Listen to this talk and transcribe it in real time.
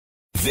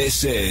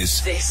This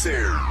is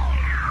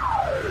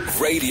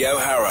Radio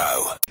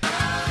Harrow.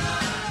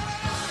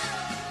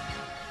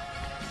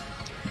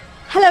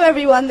 Hello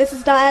everyone, this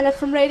is Diana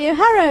from Radio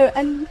Harrow,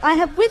 and I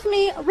have with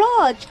me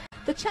Raj,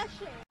 the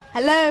Cheshire.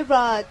 Hello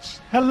Raj.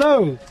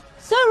 Hello.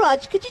 So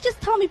Raj, could you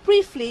just tell me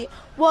briefly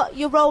what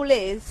your role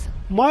is?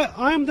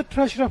 I am the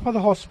treasurer for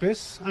the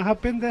hospice. I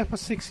have been there for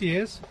 6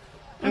 years,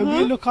 and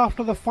we look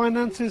after the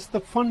finances,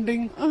 the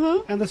funding,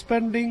 and the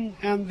spending,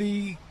 and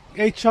the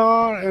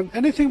HR, and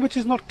anything which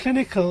is not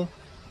clinical.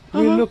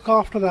 We look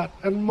after that,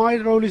 and my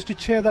role is to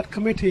chair that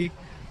committee,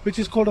 which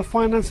is called a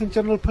Finance and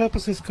General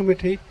Purposes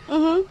Committee.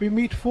 We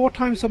meet 4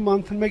 times a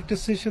month and make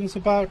decisions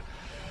about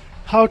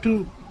how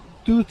to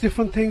do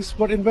different things,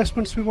 what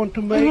investments we want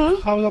to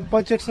make, how our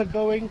budgets are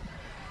going.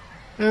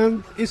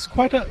 And it's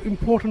quite an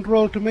important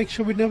role to make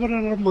sure we never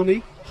run out of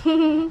money.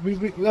 we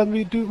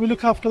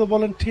look after the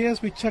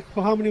volunteers. We check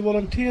for how many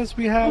volunteers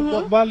we have,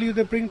 what value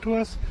they bring to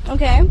us.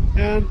 Okay.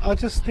 And I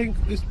just think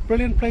it's a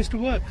brilliant place to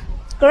work.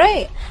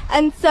 Great.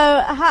 And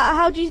so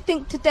how do you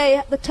think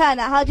today, the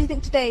turnout, how do you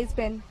think today has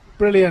been?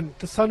 Brilliant.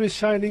 The sun is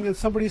shining and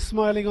somebody's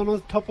smiling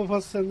on top of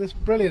us, and it's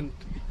brilliant.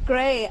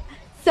 Great.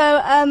 So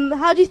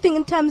how do you think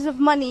in terms of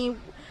money,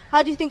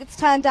 how do you think it's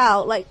turned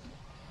out, like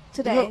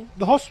today?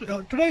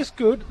 Today is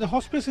good. The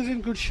hospice is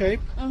in good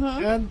shape,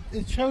 and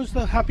it shows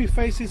the happy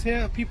faces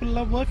here. People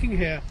love working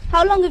here.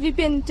 How long have you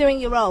been doing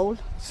your role?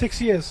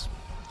 6 years.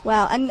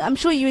 Wow, and I'm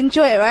sure you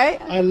enjoy it,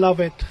 right? I love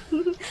it.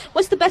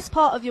 What's the best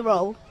part of your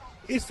role?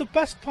 It's the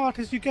best part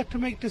is you get to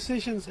make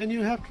decisions, and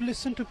you have to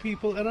listen to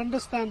people and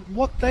understand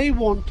what they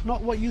want,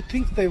 not what you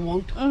think they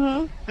want,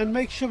 and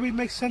make sure we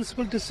make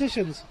sensible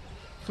decisions.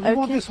 So we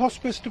want this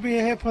hospice to be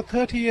here for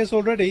 30 years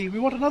already. We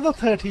want another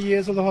 30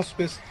 years of the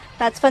hospice.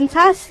 That's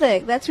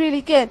fantastic. That's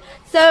really good.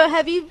 So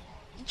have you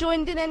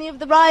joined in any of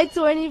the rides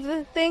or any of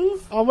the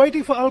things? I'm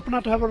waiting for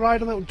Alpana to have a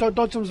ride on the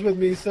Dodgems with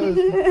me. So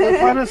the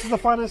finance is the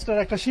finance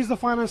director. She's the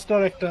finance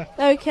director.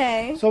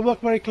 Okay. So I work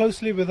very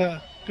closely with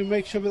her to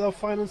make sure with our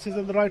finances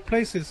in the right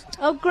places.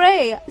 Oh,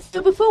 great.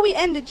 So before we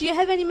end it, do you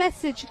have any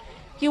message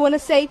you want to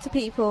say to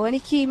people? Any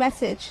key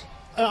message?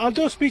 I'll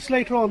do a speech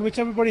later on, which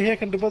everybody here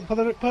can do, but for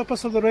the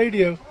purpose of the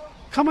radio,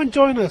 come and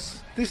join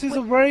us. This is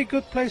a very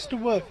good place to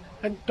work.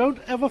 And don't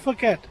ever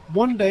forget,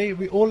 one day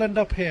we all end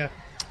up here.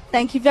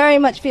 Thank you very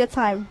much for your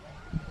time.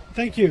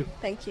 Thank you.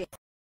 Thank you.